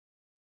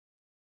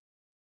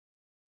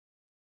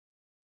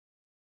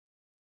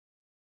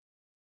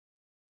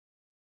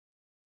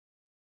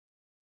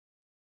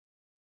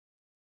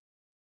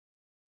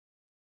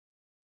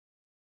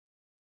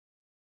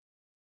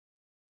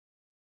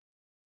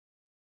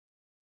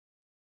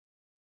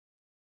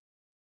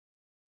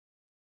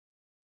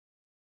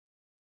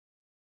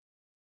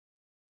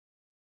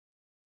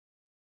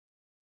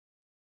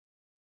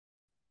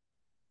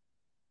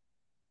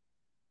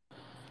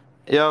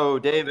Yo,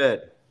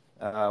 David,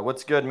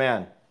 what's good,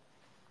 man?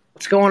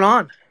 What's going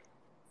on?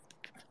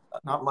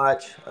 Not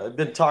much. I've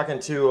been talking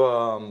to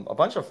a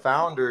bunch of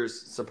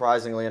founders,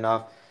 surprisingly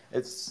enough.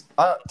 It's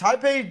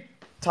Taipei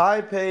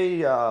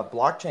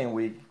Blockchain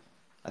Week,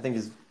 I think,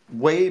 is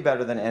way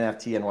better than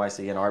NFT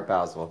NYC and Art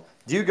Basel.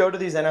 Do you go to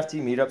these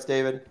NFT meetups,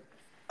 David?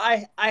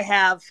 I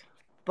have,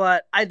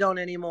 but I don't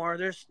anymore.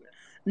 There's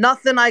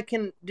nothing I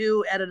can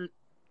do at a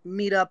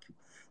meetup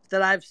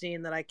that I've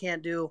seen that I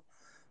can't do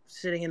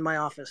sitting in my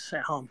office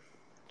at home.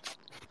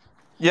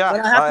 Yeah,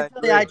 But I have to I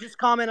tell you, I agree. just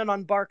commented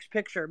on Bark's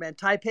picture, man.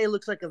 Taipei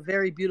looks like a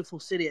very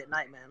beautiful city at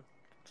night, man.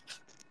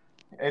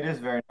 It is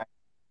very nice.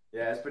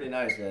 Yeah, it's pretty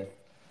nice, man.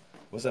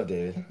 What's up,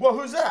 David? Well,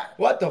 who's that?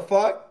 What the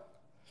fuck?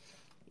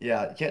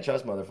 Yeah, you can't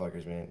trust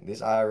motherfuckers, man.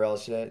 This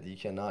IRL shit, you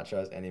cannot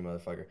trust any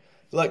motherfucker.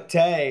 Look,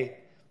 Tay,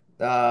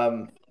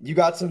 you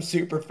got some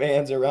super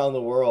fans around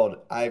the world.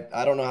 I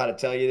don't know how to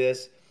tell you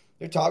this.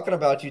 They're talking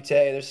about you,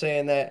 Tay. They're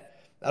saying that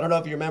I don't know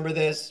if you remember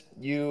this.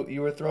 You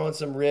were throwing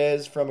some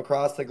riz from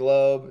across the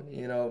globe.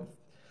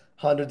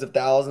 Hundreds of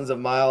thousands of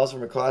miles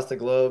from across the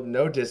globe.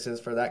 No distance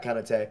for that kind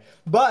of Tay.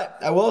 But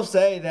I will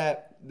say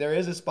that there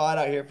is a spot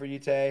out here for you,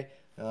 Tay.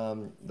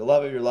 The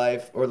love of your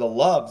life, or the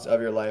loves of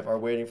your life, are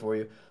waiting for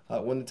you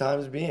when the time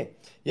is being.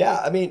 Yeah,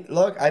 I mean,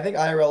 look, I think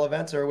IRL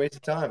events are a waste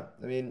of time.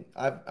 I mean,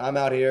 I'm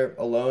out here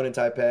alone in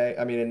Taipei.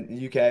 I mean, in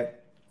the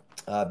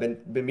UK. Been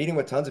meeting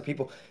with tons of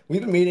people.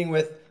 We've been meeting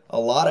with a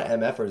lot of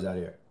MFers out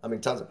here. I mean,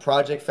 tons of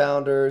project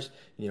founders,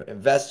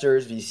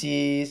 investors,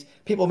 VCs,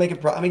 people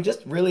making I mean,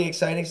 just really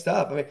exciting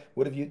stuff. I mean,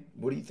 what do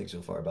you think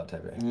so far about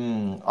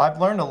Taipei? I've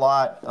learned a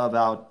lot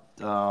about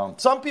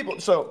some people.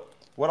 So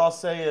what I'll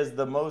say is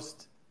the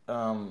most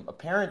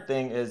apparent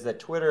thing is that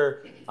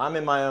Twitter. I'm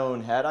in my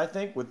own head, I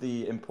think, with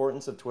the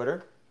importance of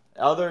Twitter.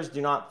 Others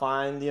do not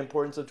find the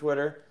importance of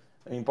Twitter.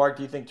 I mean, Bart,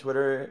 do you think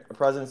Twitter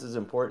presence is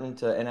important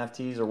to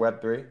NFTs or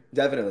Web three?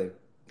 Definitely.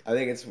 I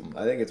think it's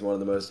one of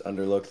the most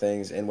underlooked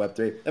things in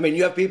Web3. I mean,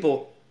 you have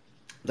people,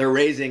 they're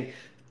raising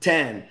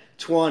 10,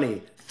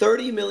 20,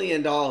 30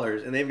 million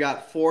dollars, and they've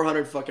got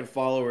 400 fucking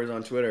followers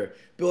on Twitter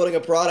building a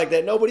product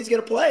that nobody's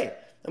going to play.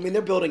 I mean,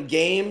 they're building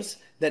games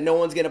that no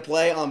one's going to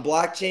play on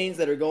blockchains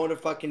that are going to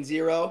fucking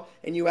zero,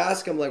 and you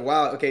ask them like,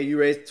 "Wow, okay, you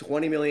raised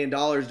 20 million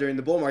dollars during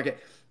the bull market.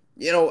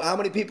 How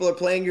many people are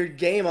playing your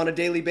game on a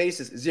daily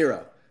basis?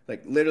 Zero.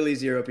 Like literally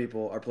zero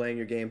people are playing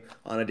your game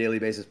on a daily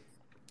basis.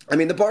 I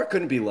mean, the bar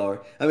couldn't be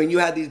lower. I mean, you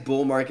had these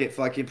bull market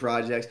fucking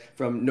projects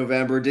from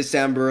November,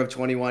 December of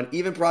 21,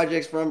 even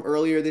projects from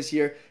earlier this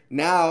year.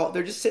 Now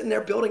they're just sitting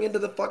there building into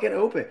the fucking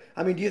open.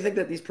 I mean, do you think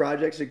that these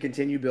projects should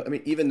continue build? I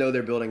mean, even though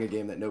they're building a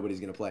game that nobody's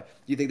gonna play, do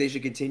you think they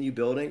should continue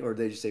building, or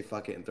do they just say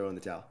fuck it and throw in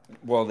the towel?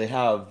 Well, they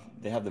have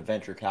the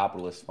venture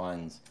capitalist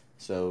funds,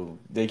 so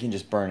they can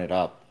just burn it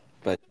up.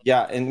 But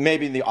yeah, and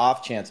maybe in the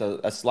off chance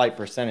a slight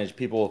percentage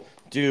people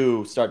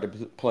do start to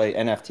play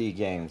NFT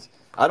games.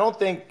 I don't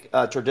think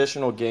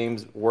traditional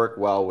games work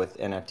well with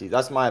NFTs.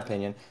 That's my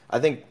opinion. I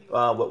think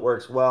what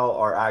works well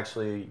are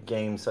actually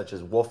games such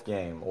as Wolf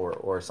Game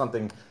or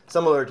something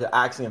similar to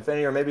Axie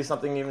Infinity, or maybe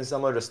something even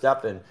similar to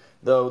Stepin.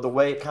 Though the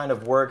way it kind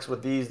of works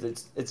with these,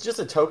 it's just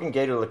a token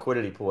gated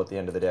liquidity pool at the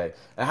end of the day.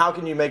 And how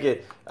can you make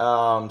it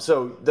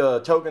so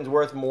the token's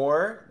worth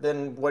more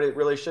than what it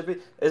really should be?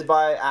 Is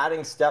by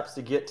adding steps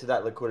to get to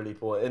that liquidity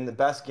pool. And the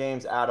best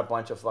games add a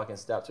bunch of fucking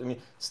steps. I mean,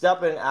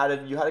 Stepin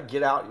added you had to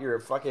get out your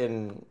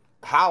fucking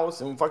house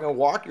and fucking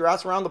walk your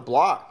ass around the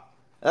block.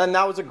 And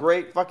that was a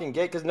great fucking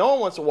gate because no one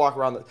wants to walk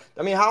around the.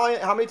 I mean,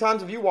 how many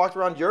times have you walked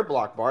around your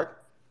block, Bart?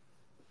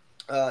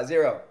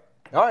 Zero.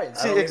 All right, I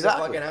see don't leave the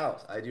exactly. fucking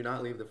house. I do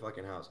not leave the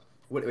fucking house.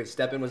 Wait,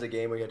 Step In was a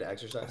game where you had to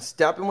exercise?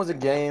 Stepping was a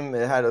game.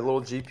 It had a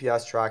little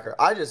GPS tracker.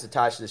 I just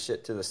attached this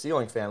shit to the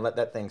ceiling fan, let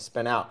that thing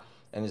spin out,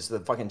 and just the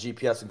fucking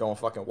GPS is going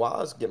fucking wild. I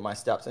was getting my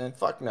steps in.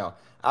 Fuck no,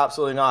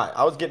 absolutely not.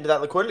 I was getting to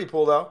that liquidity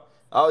pool though.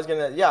 I was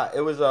gonna, yeah.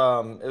 It was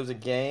a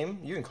game.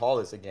 You can call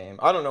this a game.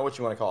 I don't know what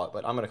you want to call it,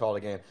 but I'm gonna call it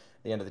a game.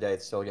 At the end of the day,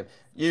 it's still a game.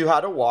 You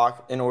had to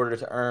walk in order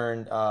to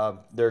earn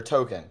their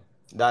token.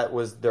 That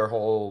was their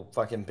whole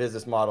fucking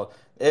business model.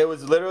 It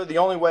was literally the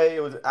only way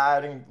it was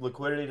adding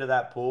liquidity to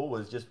that pool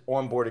was just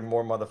onboarding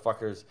more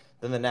motherfuckers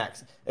than the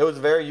next. It was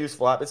a very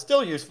useful app. It's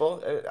still useful.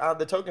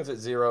 The token's at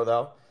zero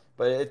though,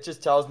 but it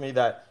just tells me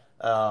that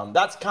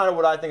that's kind of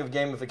what I think of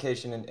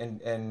gamification in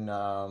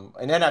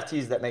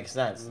NFTs that makes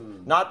sense.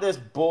 Not this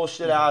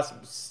bullshit ass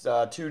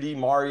 2D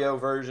Mario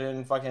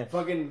version. Fucking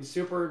Fucking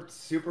super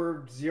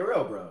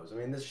zero bros. I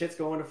mean, this shit's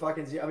going to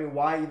fucking zero. I mean,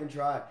 why even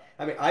try?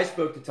 I mean, I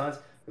spoke to tons.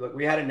 Look,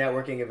 we had a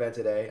networking event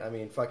today. I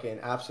mean, fucking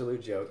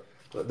absolute joke.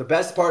 The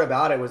best part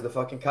about it was the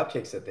fucking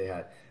cupcakes that they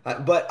had.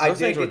 But I those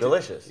did things were get to.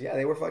 delicious. Yeah,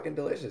 they were fucking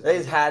delicious. I They mean,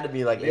 just had to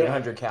be like you know,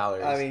 800 I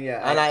calories, mean,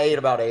 yeah, and I ate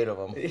about eight of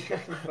them. yeah, you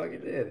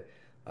fucking did.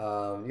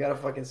 You got a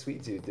fucking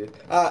sweet tooth, dude.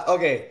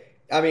 Okay.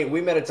 I mean,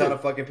 we met a ton Dude,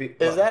 of fucking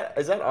people. is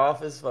that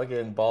office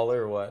fucking baller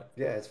or what?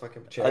 Yeah, it's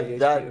fucking Cherry HQ.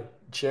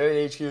 That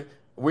Cherry HQ.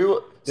 We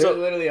will There's so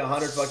literally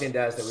 100 fucking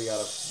desks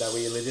that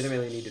we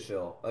legitimately need to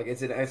fill. Like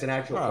it's an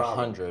actual not a problem.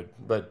 hundred,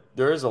 but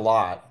there is a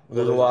lot. Well,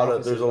 There's a there's lot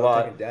of there's offices, a but I'm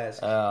talking lot.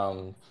 desks,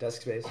 Um,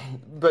 desk space.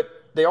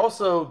 but they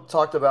also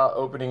talked about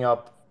opening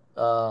up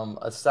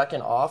a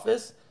second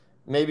office.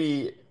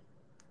 Maybe,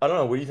 I don't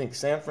know. What do you think?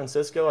 San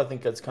Francisco? I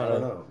think that's I kind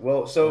don't of. know.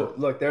 Well, so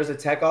look, there's a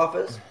tech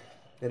office,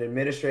 an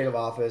administrative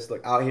office,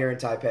 look out here in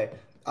Taipei.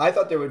 I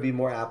thought there would be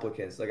more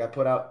applicants. Like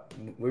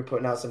we're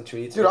putting out some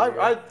tweets. Dude,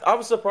 earlier. I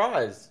was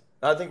surprised.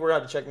 I think we're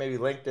gonna have to check maybe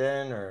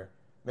LinkedIn or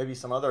maybe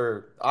some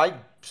other. I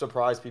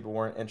surprised people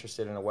weren't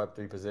interested in a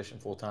Web3 position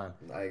full time.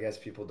 I guess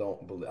people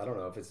don't believe. I don't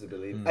know if it's the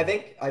belief. Hmm. I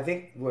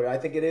think what I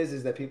think it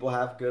is that people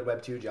have good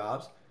Web 2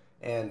 jobs,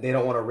 and they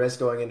don't want to risk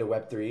going into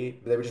Web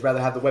 3. They would just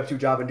rather have the Web 2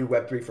 job and do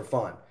Web 3 for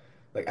fun.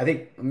 Like I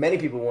think many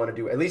people want to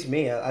do. At least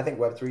me. I think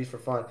Web 3 is for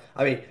fun.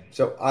 I mean,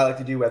 so I like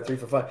to do Web 3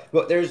 for fun.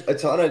 But there's a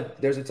ton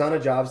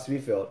of jobs to be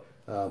filled.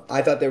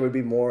 I thought there would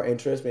be more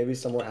interest, maybe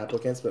some more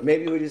applicants, but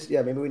maybe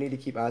we need to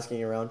keep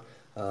asking around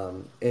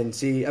and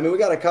see. I mean, we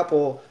got a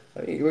couple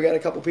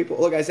people.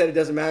 Look, I said it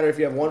doesn't matter if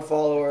you have 1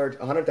 follower or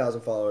 100,000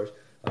 followers.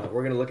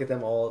 We're gonna look at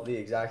them all the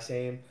exact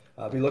same.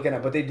 Be looking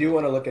at, but they do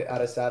want to look at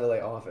a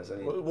satellite office. I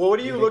mean, Well, what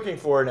are you looking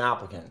for in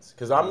applicants?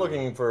 Because I'm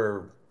looking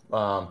for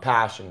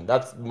passion.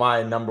 That's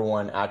my number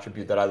one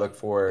attribute that I look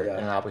for in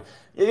an applicant.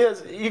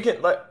 Yes,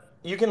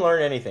 you can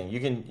learn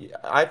anything.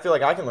 I feel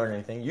like I can learn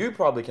anything. You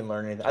probably can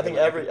learn anything. I think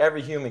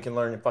every human can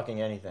learn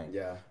fucking anything.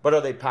 Yeah. But are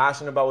they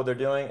passionate about what they're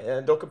doing?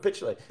 And they'll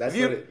capitulate.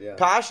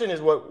 Passion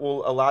is what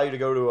will allow you to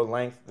go to a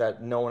length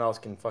that no one else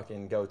can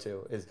fucking go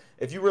to. Is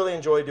if you really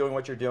enjoy doing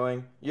what you're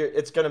doing,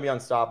 it's going to be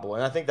unstoppable.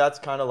 And I think that's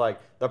kind of like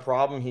the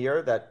problem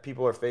here that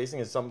people are facing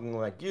is something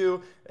like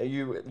you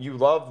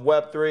love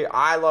Web3,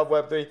 I love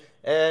Web3,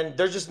 and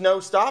there's just no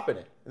stopping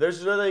it.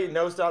 There's really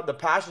no stop. The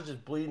passion's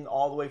just bleeding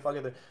all the way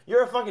fucking there.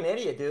 You're a fucking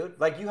idiot, dude.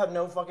 Like, you have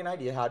no fucking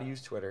idea how to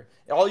use Twitter.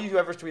 All you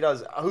ever tweet out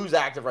is who's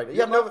active right now.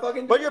 You have no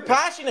fucking. But you're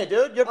passionate,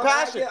 dude. You're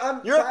passionate.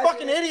 You're a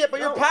fucking idiot, but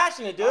you're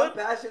passionate, dude. I'm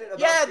passionate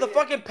about the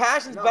fucking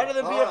passion's better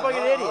than being a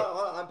fucking idiot.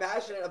 I'm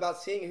passionate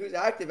about seeing who's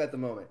active at the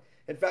moment.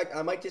 In fact,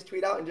 I might just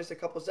tweet out in just a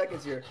couple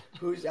seconds here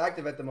who's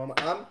active at the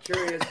moment. I'm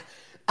curious.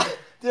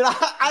 Dude,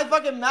 I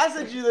fucking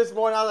messaged you this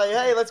morning. I was like,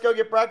 hey, let's go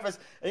get breakfast.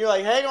 And you're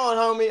like, hang on,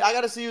 homie. I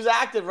got to see who's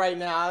active right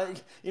now.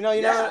 You know. I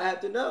have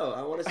to know.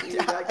 I want to see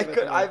who's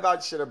active. I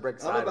about shit a brick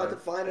side. I'm about to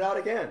find it out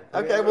again.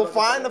 Okay, well,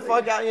 find the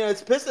fuck out. You know,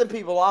 it's pissing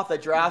people off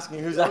that you're asking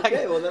who's active.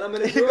 Okay, well, then I'm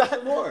going to do it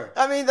some more.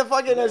 I mean, the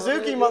fucking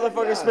Azuki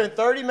motherfucker spent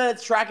 30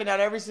 minutes tracking out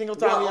every single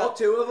time. All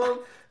 2 of them?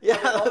 Yeah,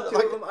 all 2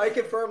 of them. I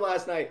confirmed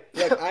last night.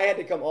 Look, I had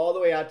to come all the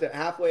way out to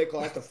halfway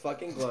across the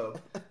fucking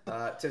globe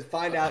to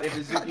find out if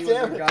Azuki was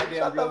a goddamn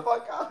shut real. The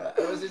fuck up.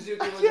 Azuki was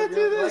a real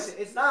collection.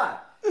 It's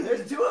not.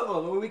 There's 2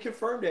 of them. We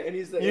confirmed it, and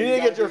he's like. You need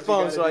to get your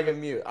phone so I can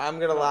mute. I'm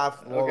gonna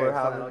laugh while we're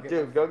having.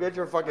 Dude, go get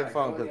your fucking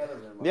phone.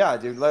 Yeah,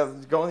 dude,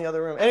 let's go in the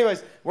other room.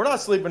 Anyways, we're not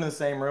sleeping in the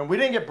same room. We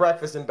didn't get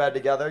breakfast in bed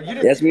together. You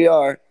didn't. Yes, we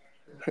are.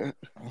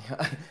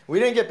 We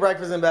didn't get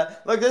breakfast in bed.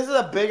 Look, this is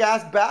a big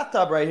ass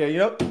bathtub right here. You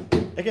know,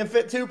 it can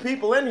fit 2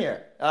 people in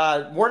here.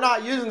 We're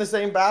not using the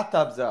same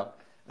bathtubs though.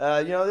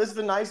 This is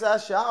a nice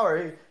ass shower.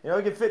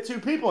 It can fit 2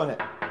 people in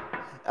it.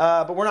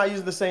 But we're not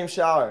using the same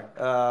shower.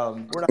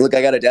 Look,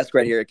 I got a desk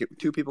right here.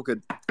 2 people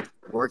could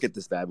work at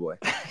this bad boy.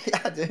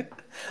 Yeah, dude.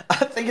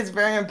 I think it's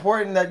very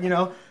important that,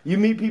 you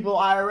meet people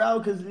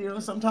IRL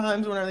because,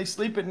 sometimes when they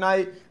sleep at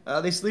night,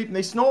 they sleep and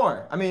they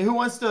snore. I mean, who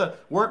wants to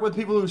work with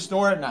people who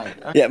snore at night?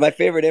 Yeah, my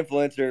favorite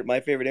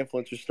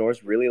influencer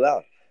snores really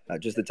loud.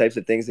 Just the types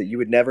of things that you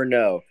would never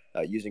know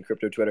using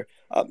crypto Twitter.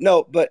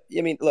 No, but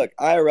I mean, look,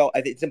 IRL,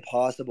 I think it's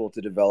impossible to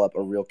develop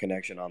a real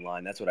connection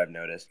online. That's what I've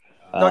noticed.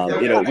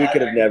 We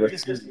could have never.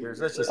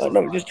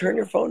 Just turn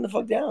your phone the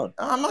fuck down.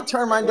 I'm not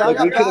turning mine down.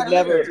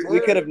 We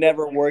could have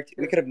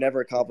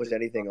never accomplished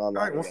anything online.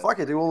 All right, well, fuck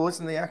it, dude. We'll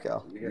listen to the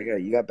echo.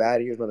 You got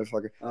bad ears,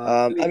 motherfucker.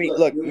 I mean,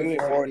 look, moving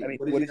forward. I mean,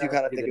 what did you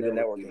kind of think of the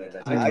networking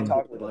event? I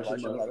talked with a bunch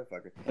of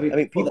motherfuckers. I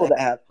mean, people that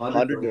have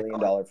 $100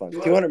 million funds,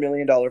 $200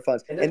 million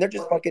funds, and they're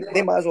just fucking.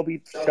 They might as well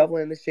be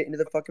shoveling this shit into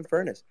the fucking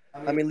furnace.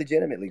 I mean,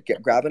 legitimately,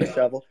 grabbing a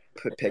shovel,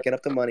 picking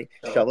up the money,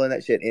 shoveling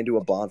that shit into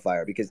a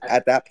bonfire. Because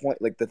at that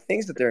point, like the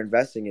things that they're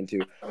investing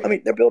into, I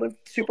mean, they're building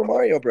Super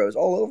Mario Bros.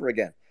 All over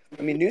again.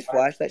 I mean,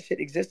 newsflash, that shit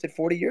existed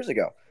 40 years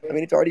ago. I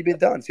mean, it's already been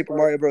done. Super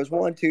Mario Bros.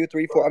 1, 2,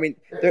 3, 4. I mean,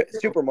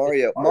 Super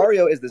Mario.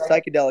 Mario is the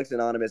psychedelics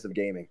anonymous of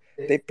gaming.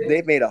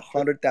 They've made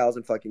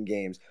 100,000 fucking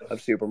games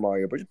of Super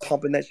Mario. We're just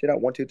pumping that shit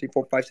out. 1, 2, 3,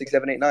 4, 5, 6,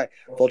 7, 8, 9.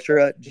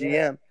 Vultura,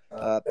 GM.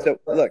 So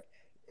look,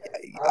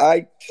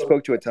 I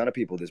spoke to a ton of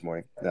people this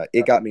morning.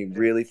 It got me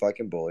really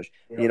fucking bullish.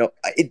 You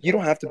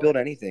don't have to build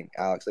anything,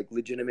 Alex. Like,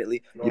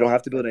 legitimately, you don't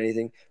have to build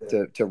anything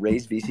to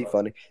raise VC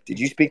funding. Did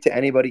you speak to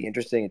anybody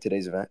interesting in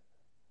today's event?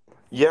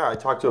 Yeah, I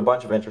talked to a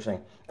bunch of interesting.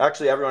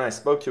 Actually, everyone I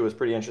spoke to was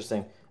pretty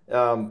interesting.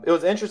 It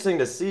was interesting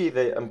to see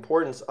the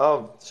importance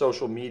of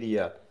social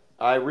media.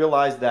 I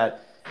realized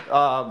that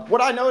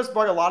what I noticed,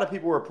 but a lot of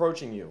people were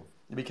approaching you.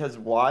 Because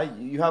why?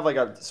 You have like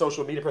a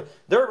social media.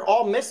 They're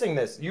all missing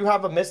this. You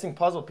have a missing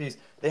puzzle piece.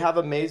 They have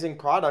amazing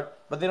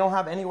product, but they don't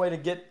have any way to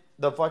get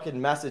the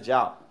fucking message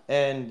out.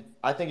 And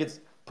I think it's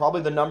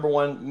probably the number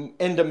one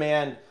in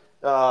demand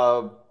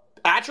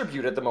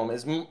attribute at the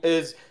moment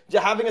is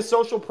having a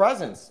social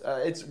presence.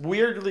 It's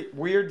weird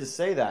to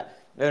say that.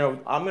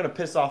 I'm going to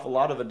piss off a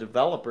lot of the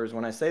developers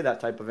when I say that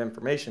type of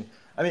information.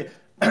 I mean,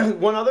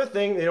 one other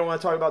thing, you don't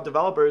want to talk about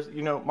developers,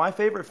 my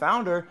favorite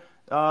founder,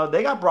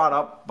 they got brought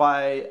up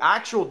by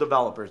actual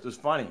developers. It was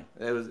funny.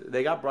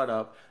 They got brought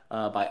up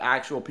by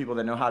actual people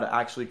that know how to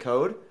actually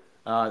code,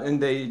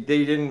 and they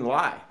didn't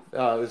lie. It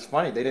was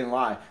funny. They didn't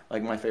lie,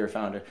 like my favorite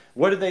founder.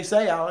 What did they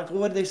say, Alex?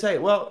 What did they say?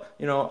 Well,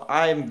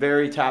 I'm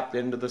very tapped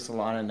into the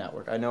Solana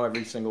network. I know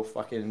every single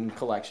fucking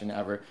collection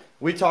ever.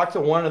 We talked to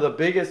one of the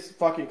biggest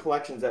fucking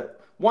collections at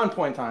one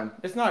point in time.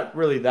 It's not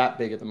really that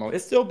big at the moment.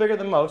 It's still bigger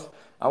than most.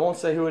 I won't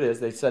say who it is.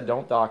 They said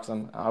don't dox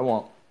them. I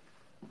won't.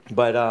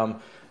 But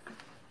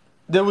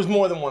there was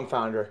more than one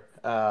founder.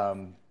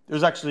 There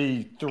was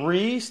actually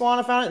 3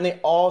 Solana founders, and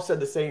they all said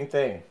the same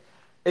thing.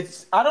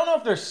 I don't know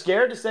if they're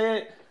scared to say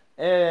it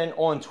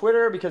on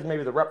Twitter because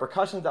maybe the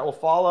repercussions that will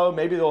follow.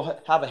 Maybe they'll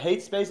have a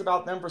hate space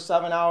about them for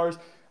 7 hours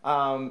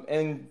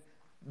and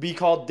be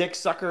called dick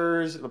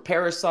suckers, a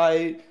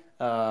parasite.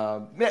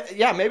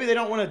 Maybe they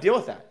don't want to deal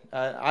with that.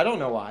 I don't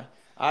know why.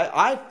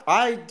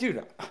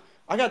 Dude,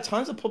 I got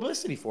tons of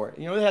publicity for it.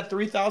 They had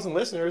 3,000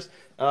 listeners,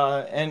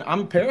 and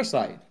I'm a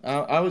parasite.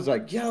 I was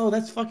like, yo,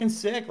 that's fucking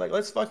sick. Like,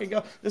 let's fucking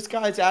go. This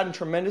guy's adding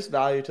tremendous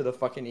value to the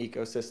fucking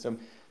ecosystem.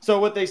 So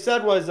what they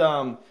said was,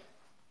 how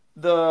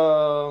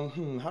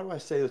do I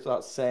say this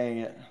without saying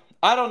it?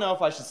 I don't know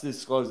if I should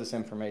disclose this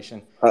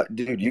information.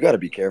 Dude, you got to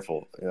be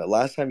careful.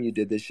 Last time you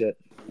did this shit,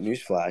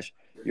 newsflash,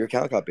 your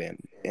account got banned,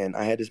 and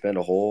I had to spend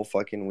a whole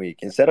fucking week.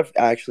 Instead of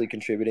actually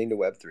contributing to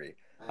Web3,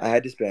 I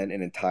had to spend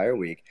an entire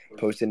week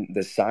posting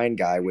the sign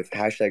guy with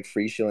hashtag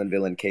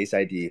 #FreeShillinVillain case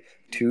ID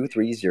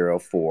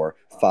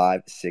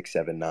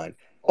 2304567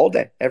 all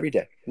day, every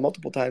day,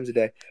 multiple times a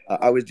day.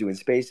 I was doing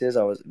spaces.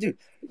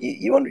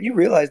 You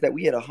realize that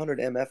we had 100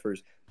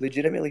 MFers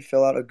legitimately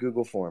fill out a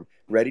Google form,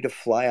 ready to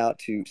fly out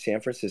to San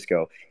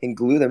Francisco and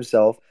glue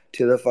themselves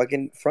to the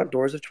fucking front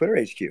doors of Twitter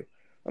HQ.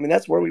 I mean,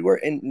 that's where we were.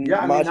 And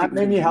yeah, that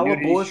made me hella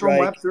bullish from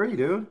Web3,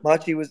 dude.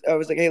 I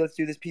was like, hey, let's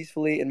do this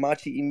peacefully. And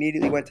Machi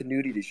immediately went to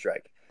nudity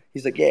strike.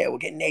 He's like, yeah, we'll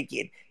get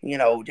naked,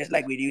 just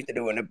like we used to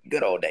do in the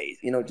good old days.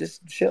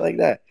 Just shit like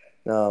that.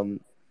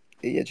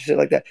 Just shit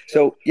like that.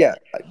 So, yeah.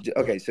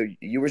 Okay, so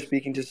you were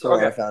speaking to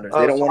Solana founders.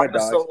 They don't want to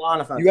dox.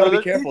 You got to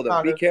be careful,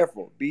 though. Be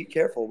careful. Be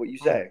careful what you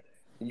say.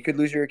 You could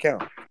lose your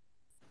account.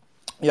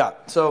 Yeah,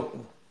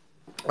 so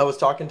I was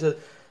talking to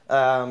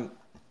some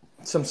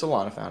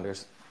Solana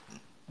founders.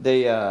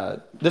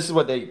 This is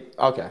what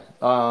okay.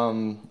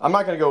 I'm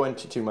not going to go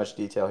into too much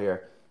detail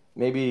here.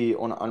 Maybe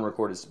on an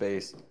unrecorded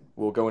space,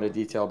 we'll go into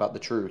detail about the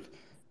truth.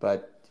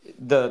 But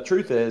the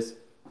truth is,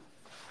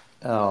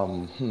 I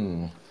don't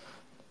know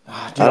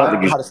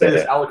how to say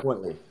this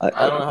eloquently. I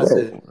don't know how to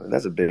say it.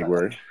 That's a big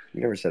word. You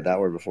never said that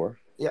word before.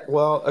 Yeah,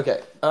 well, okay.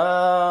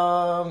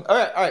 All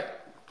right.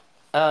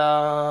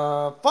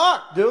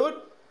 Fuck, dude.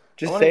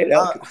 Just say it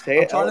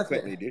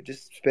eloquently, dude.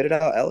 Just spit it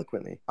out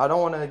eloquently. I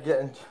don't want to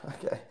get into...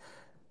 Okay.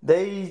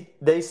 They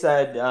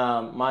said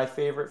my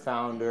favorite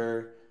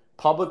founder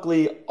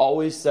publicly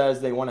always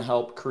says they want to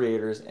help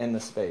creators in the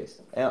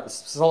space, and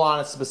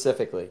Solana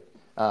specifically,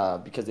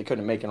 because they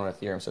couldn't make it on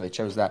Ethereum, so they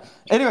chose that.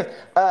 Anyway,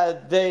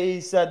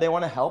 they said they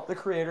want to help the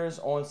creators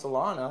on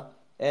Solana,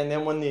 and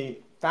then when the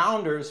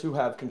founders who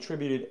have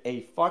contributed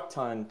a fuck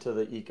ton to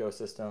the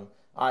ecosystem,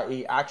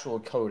 i.e. actual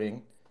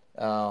coding,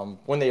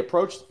 when they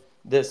approached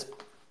this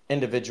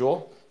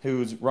individual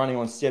who's running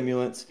on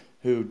stimulants,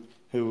 who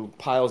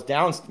piles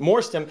down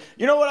more stim.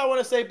 You know what I want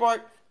to say,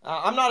 Bart?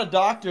 I'm not a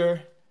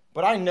doctor,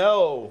 but I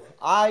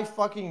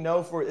fucking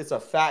know it's a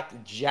fact,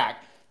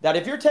 Jack, that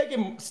if you're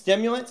taking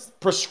stimulants,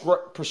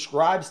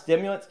 prescribed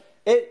stimulants,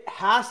 it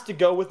has to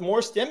go with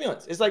more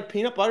stimulants. It's like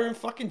peanut butter and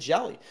fucking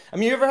jelly. I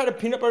mean, you ever had a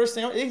peanut butter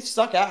sandwich? They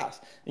suck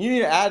ass. You need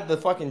to add the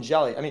fucking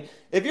jelly. I mean,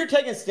 if you're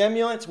taking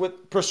stimulants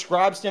with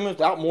prescribed stimulants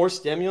without more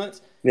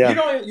stimulants,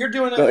 you're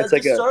doing a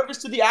disservice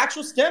to the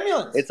actual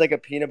stimulants. It's like a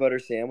peanut butter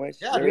sandwich.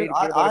 Yeah, dude,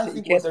 I think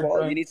you can't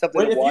swallow. You need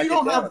something to wash it down. If you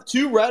don't have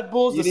 2 Red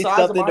Bulls the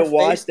size of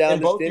my face in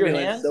both your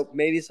hands, so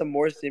maybe some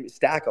more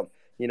stack them.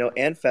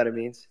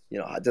 Amphetamines,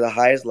 to the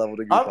highest level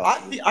degree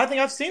possible. I think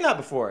I've seen that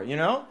before.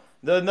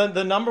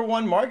 The number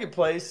one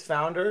marketplace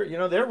founder,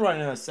 they're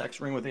running a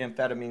sex ring with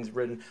amphetamines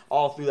written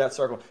all through that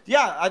circle.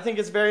 Yeah, I think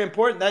it's very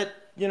important that,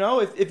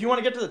 if you want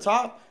to get to the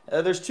top,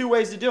 there's 2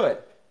 ways to do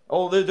it.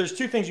 Oh, there's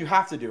 2 things you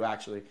have to do,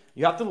 actually.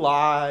 You have to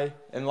lie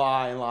and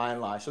lie and lie and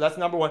lie. So that's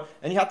number 1.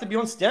 And you have to be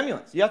on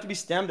stimulants. You have to be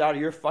stemmed out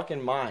of your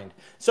fucking mind.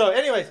 So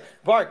anyways,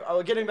 Bart,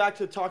 getting back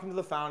to talking to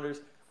the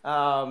founders,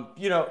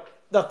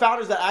 the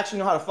founders that actually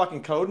know how to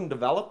fucking code and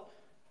develop,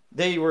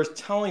 they were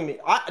telling me,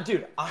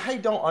 I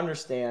don't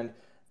understand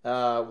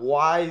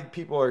why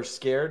people are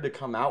scared to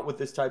come out with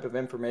this type of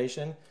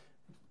information.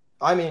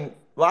 I mean,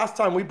 last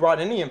time we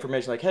brought any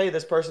information like, hey,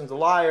 this person's a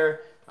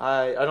liar,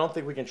 I don't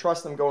think we can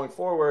trust them going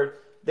forward,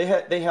 they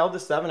held a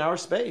 7-hour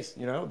space,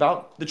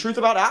 about the truth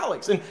about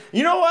Alex. And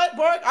you know what,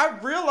 Bart? I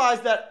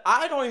realized that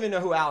I don't even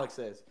know who Alex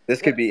is.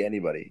 This could be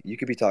anybody. You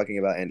could be talking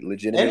about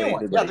legitimately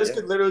anyone. Anybody. Yeah, this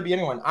could literally be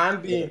anyone.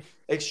 I'm being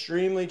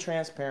extremely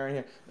transparent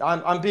here.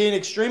 I'm being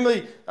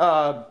extremely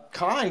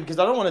kind because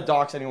I don't want to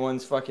dox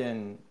anyone's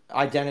fucking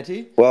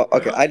identity. Well,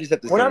 okay, I just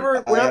have to say,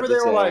 Whenever they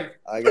were like,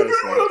 I gotta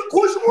say,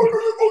 question mark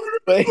on your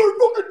Wait.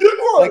 fucking dick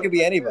that could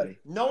be anybody.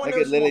 No one That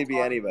knows could literally who I'm be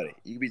talking anybody.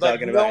 about. You could be Like,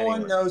 talking about no anyone.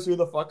 one knows who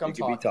the fuck I'm You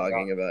could be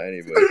talking about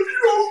anybody. If you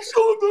know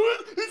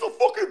something, he's a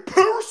fucking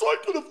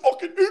parasite to the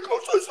fucking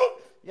ecosystem.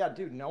 Yeah,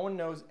 dude, no one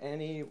knows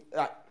any.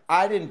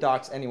 I didn't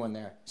dox anyone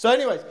there. So,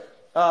 anyways,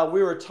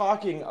 we were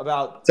talking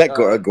about. Is that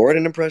a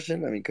Gordon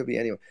impression? I mean, it could be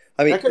anyone.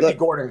 I mean, that could be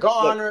Gordon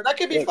Goner. That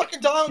could be fucking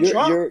Donald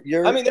Trump.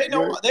 I mean, they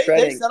know. They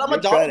said I'm a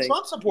Donald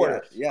Trump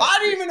supporter. Yeah, I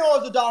didn't even know I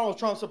was a Donald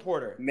Trump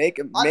supporter. Make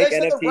They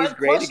said the NFTs red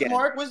great question again.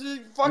 mark was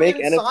the Make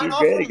fucking NFTs sign off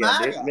great from again,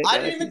 MAGA. dude. Make I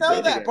didn't even NFTs know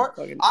great that again. part.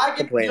 Fucking I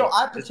complaining.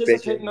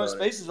 participate in those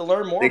spaces to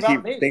learn more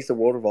about me. Thanks the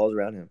world revolves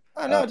around him.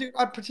 I know, dude.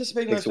 I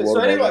participate in those Thanks spaces.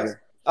 the So, world revolves anyways,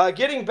 around him.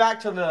 getting back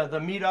to the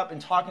meetup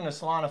and talking to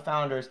Solana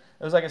founders,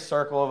 there was like a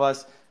circle of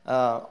us.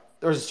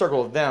 There was a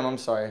circle of them. I'm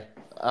sorry.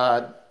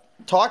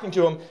 Talking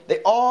to them, they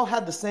all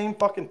had the same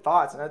fucking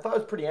thoughts, and I thought it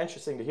was pretty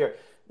interesting to hear.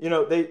 You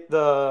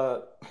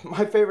know,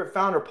 my favorite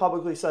founder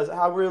publicly says,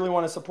 I really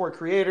want to support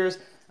creators.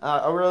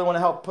 I really want to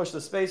help push the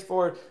space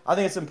forward. I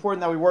think it's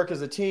important that we work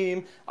as a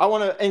team. I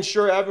want to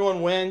ensure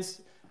everyone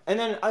wins. And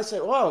then I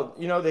said, well,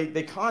 you know,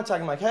 they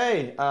contact me like,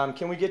 hey,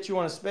 can we get you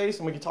on a space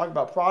and we can talk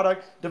about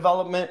product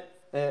development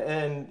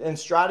and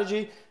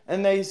strategy?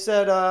 And they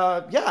said,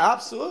 yeah,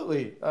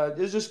 absolutely.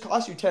 It just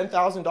costs you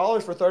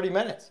 $10,000 for 30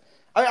 minutes.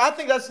 I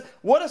think that's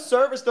what a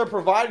service they're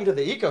providing to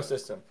the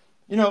ecosystem.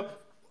 You know,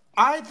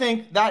 I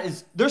think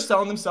they're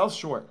selling themselves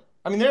short.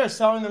 I mean, they're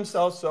selling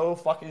themselves so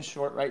fucking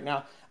short right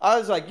now. I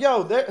was like,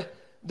 yo,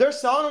 they're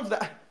selling them.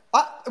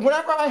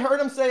 Whenever I heard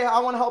him say I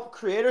want to help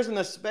creators in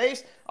this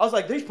space, I was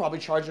like, he's probably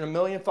charging $1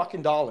 million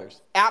fucking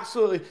dollars.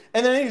 Absolutely.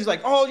 And then he's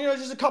like, oh, you know,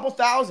 just a couple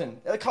thousand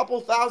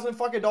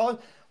fucking dollars.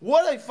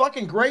 What a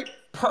fucking great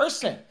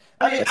person.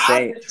 I mean,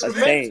 adding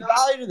tremendous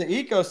value to the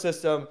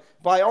ecosystem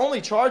by only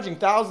charging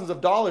thousands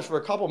of dollars for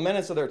a couple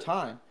minutes of their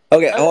time.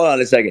 Okay, hold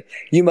on a second.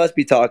 You must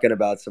be talking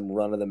about some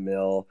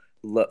run-of-the-mill,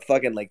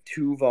 fucking like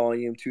two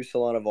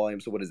Solana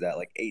volumes. So what is that?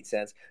 Like 8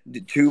 cents,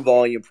 2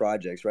 volume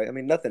projects, right? I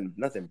mean,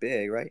 nothing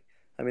big, right?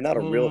 I mean, not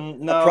a real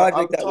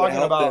project that would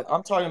help.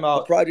 I'm talking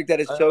about a project that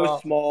is so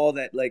small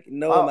that like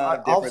no amount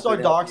of difference. I'll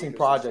start doxing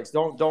projects.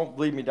 Don't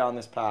lead me down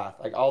this path.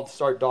 Like I'll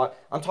start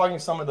I'm talking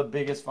some of the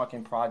biggest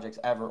fucking projects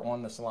ever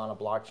on the Solana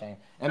blockchain.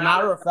 And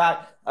matter of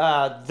fact,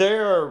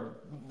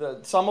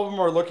 some of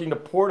them are looking to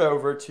port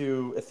over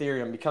to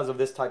Ethereum because of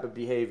this type of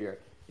behavior.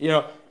 You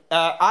know,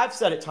 I've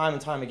said it time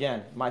and time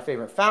again. My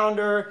favorite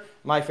founder,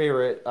 my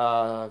favorite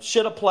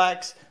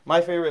Shitaplex,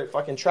 my favorite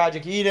fucking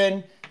Tragic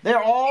Eden.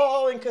 They're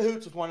all in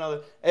cahoots with one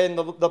another, and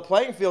the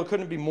playing field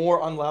couldn't be more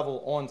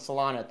unlevel on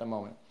Solana at the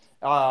moment.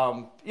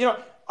 You know,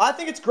 I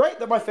think it's great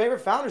that my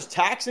favorite founder's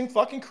taxing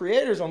fucking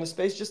creators on the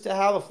space just to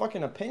have a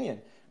fucking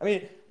opinion. I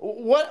mean,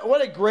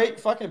 what a great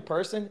fucking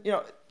person. You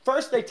know,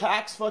 first they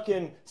tax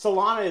fucking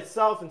Solana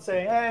itself and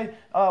say, hey,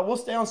 we'll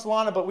stay on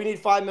Solana, but we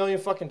need $5 million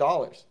fucking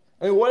dollars.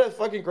 I mean, what a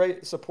fucking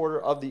great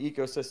supporter of the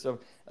ecosystem,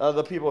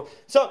 the people.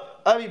 So,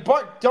 I mean,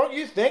 Bart, don't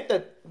you think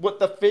that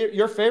what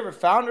your favorite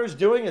founder is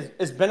doing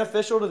is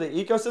beneficial to the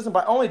ecosystem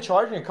by only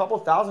charging a couple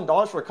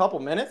 $1,000s for a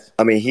couple minutes?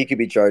 I mean, he could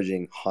be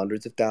charging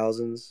hundreds of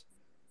thousands,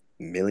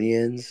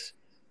 millions,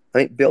 I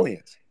mean,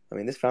 billions. I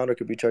mean, this founder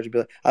could be charging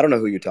billions. I don't know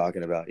who you're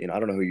talking about. You know, I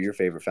don't know who your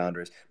favorite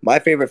founder is. My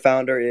favorite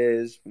founder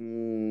is, I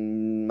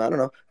don't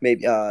know,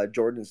 maybe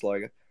Jordan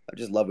Slarga. I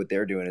just love what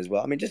they're doing as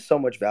well. I mean, just so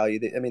much value.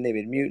 I mean, they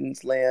made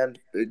mutants, land,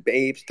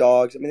 apes,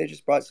 dogs. I mean, they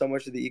just brought so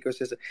much to the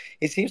ecosystem.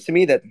 It seems to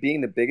me that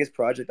being the biggest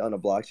project on a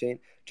blockchain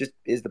just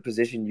is the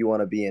position you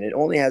want to be in. It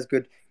only has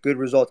good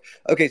results.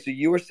 Okay, so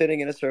you were sitting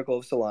in a circle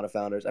of Solana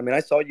founders. I mean,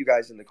 I saw you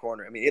guys in the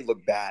corner. I mean, it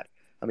looked bad.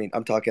 I mean,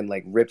 I'm talking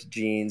like ripped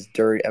jeans,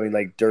 dirty. I mean,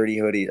 like dirty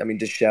hoodies. I mean,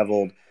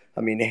 disheveled.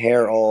 I mean,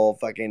 hair all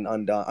fucking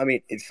undone. I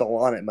mean, it's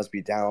Solana. It must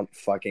be down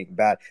fucking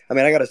bad. I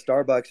mean, I got a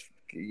Starbucks.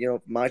 You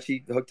know,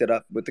 Machi hooked it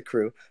up with the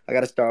crew. I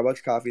got a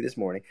Starbucks coffee this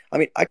morning. I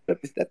mean,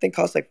 that thing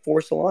cost like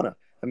 4 Solana.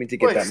 I mean, to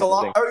get that thing.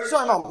 Are you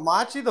talking about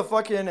Machi, the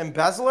fucking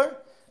embezzler?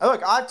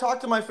 Look, I've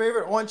talked to my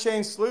favorite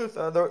on-chain sleuth.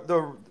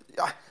 Racist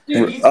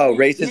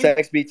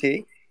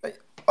XBT.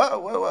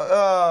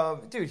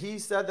 Dude, he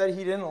said that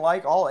he didn't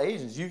like all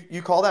Asians.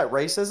 You call that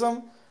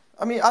racism?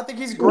 I mean, I think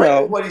he's great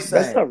at what he's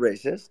saying. That's not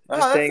racist.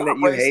 Just saying that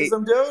you hate.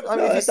 Dude. I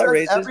mean, if he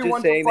says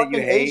everyone from fucking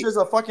Asia is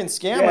a fucking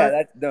scammer,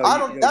 that's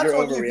on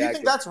you. If you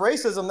think that's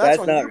racism, that's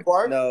on you,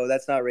 Bart. No,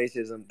 that's not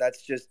racism.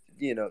 That's just,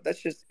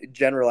 that's just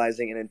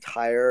generalizing an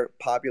entire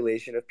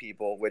population of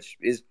people, which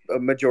is a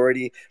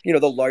majority, the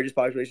largest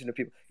population of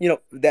people,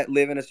 that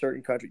live in a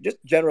certain country. Just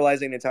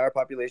generalizing an entire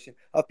population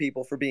of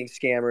people for being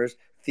scammers,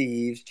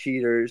 thieves,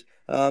 cheaters,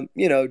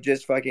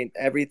 just fucking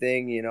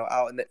everything,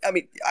 out in I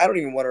mean, I don't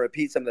even want to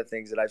repeat some of the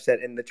things that I've said,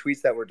 and the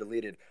tweets that were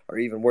deleted are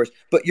even worse.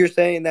 But you're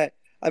saying that,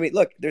 I mean,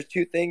 look, there's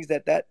two things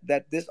that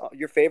this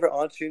your favorite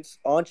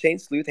on-chain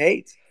sleuth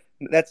hates.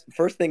 That's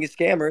first thing is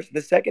scammers.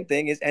 The second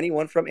thing is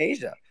anyone from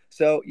Asia.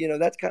 So,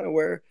 that's kind of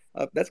where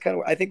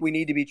I think we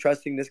need to be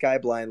trusting this guy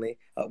blindly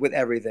with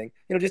everything,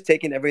 just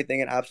taking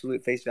everything at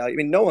absolute face value. I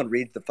mean, no one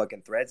reads the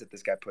fucking threads that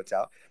this guy puts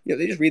out.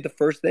 They just read the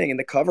first thing and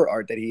the cover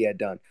art that he had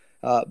done.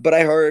 But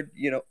I heard,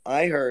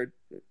 I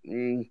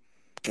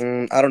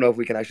don't know if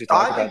we can actually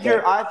talk about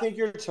that. I think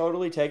you're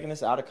totally taking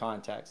this out of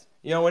context.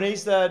 When he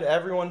said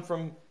everyone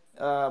from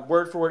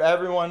word for word,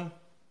 everyone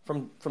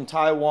from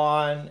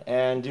Taiwan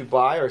and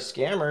Dubai are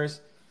scammers.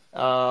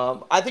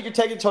 I think you're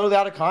taking it totally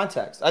out of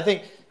context. I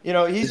think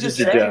he's just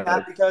saying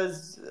that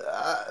because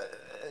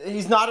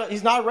he's not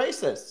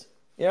racist.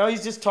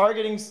 He's just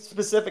targeting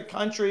specific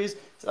countries.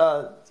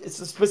 It's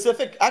a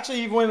specific.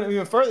 Actually, he went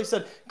even further. He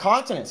said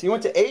continents. He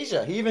went to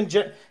Asia. He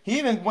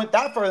even went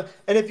that far.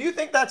 And if you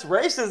think that's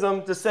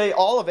racism to say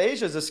all of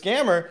Asia is a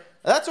scammer,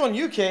 that's on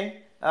you, King.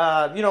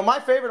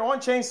 My favorite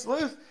on-chain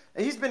sleuth.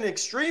 He's been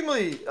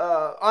extremely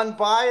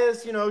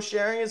unbiased.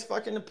 Sharing his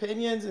fucking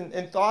opinions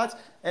and thoughts.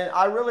 And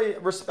I really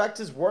respect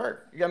his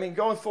work.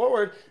 Going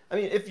forward.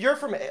 If you're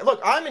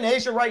I'm in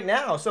Asia right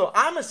now, so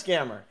I'm a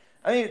scammer.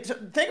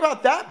 Think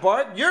about that,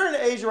 Bart. You're in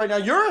Asia right now.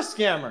 You're a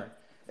scammer.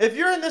 If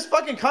you're in this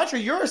fucking country,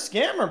 you're a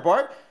scammer,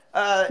 Bart.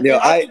 I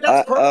think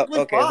that's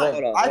perfectly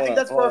fine. I think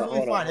that's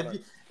perfectly fine.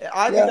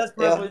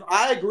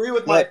 I agree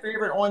with my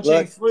favorite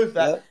on-chain sleuth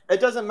that it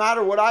doesn't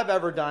matter what I've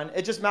ever done.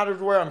 It just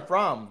matters where I'm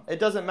from. It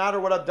doesn't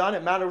matter what I've done.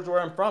 It matters where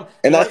I'm from.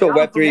 And that's what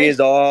Web3 is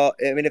all.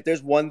 If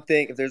there's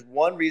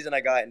one reason I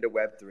got into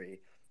Web3,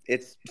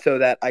 it's so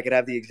that I could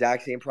have the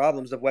exact same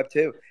problems of Web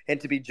 2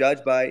 and to be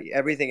judged by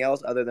everything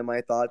else other than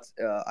my thoughts,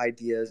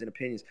 ideas, and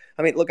opinions.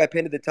 I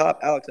pinned at the top,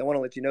 Alex, I want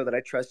to let you know that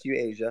I trust you,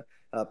 Asia.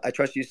 I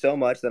trust you so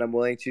much that I'm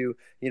willing to,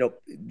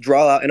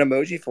 draw out an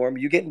emoji form.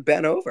 You getting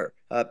bent over.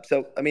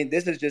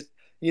 This is just,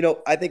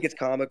 I think it's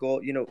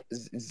comical.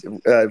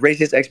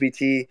 Racist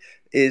XBT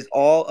is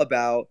all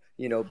about,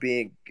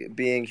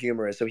 being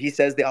humorous. So he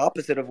says the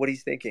opposite of what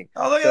he's thinking.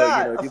 Oh, look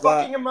at that. A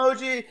fucking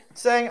emoji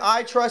saying,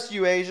 I trust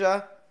you,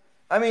 Asia.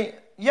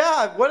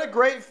 What a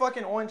great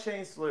fucking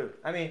on-chain sleuth.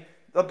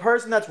 The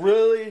person that's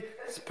really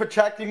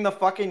protecting the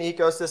fucking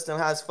ecosystem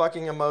has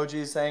fucking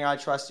emojis saying, I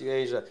trust you,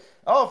 Asia.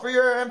 Oh, for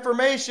your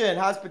information,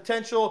 has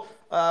potential.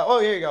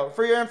 Here you go.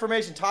 For your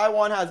information,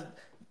 Taiwan has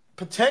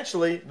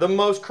potentially the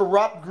most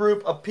corrupt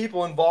group of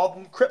people involved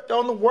in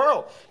crypto in the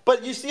world.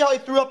 But you see how he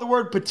threw out the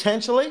word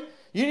potentially?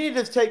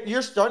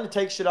 You're starting to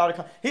take shit out of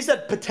context. He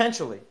said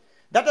potentially.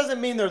 That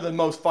doesn't mean they're the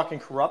most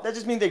fucking corrupt. That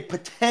just means they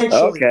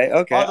potentially are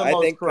the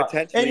most corrupt.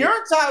 And you're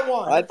in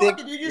Taiwan. Did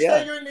you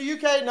say you're in the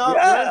UK? No,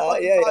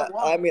 you're in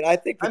Taiwan. I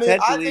think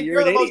potentially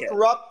you're the most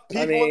corrupt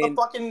people in the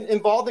fucking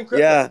involved in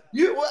crypto. Yeah.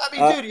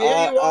 Dude,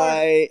 you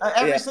are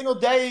every single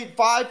day,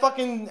 5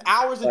 fucking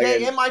hours a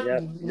day,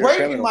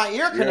 raping my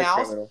ear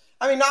canals.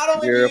 Not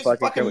only do you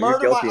fucking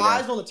murder my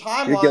eyes on the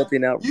timeline, you're guilty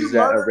now. You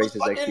murder with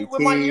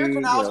my ear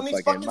canals in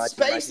these fucking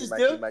spaces,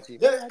 dude.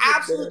 There's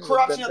absolute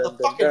corruption at the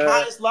fucking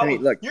highest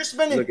level. You're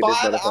spending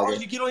 5 hours,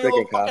 you get on your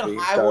little fucking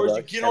high horse,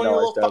 you get on your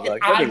little fucking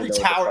ivory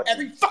tower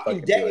every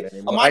fucking day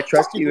of my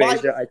fucking life.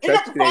 I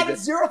trust you, Asia.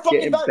 Zero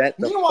fucking value.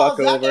 Meanwhile,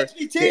 Zach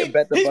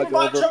XBT, he's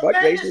providing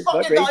tremendous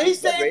fucking value. He's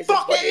saying,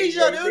 fuck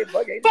Asia, dude.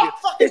 Fuck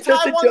fucking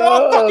Taiwan. They're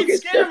all fucking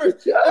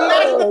scammers.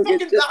 Imagine the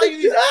fucking value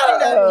he's adding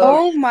there.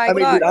 Oh my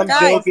God, I'm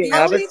joking.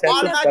 Have a sense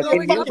of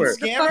fucking humor.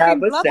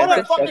 Have a sense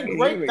of fucking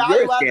humor. You're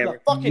a scammer. You're a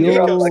fucking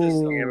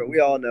scammer. We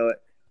all know it.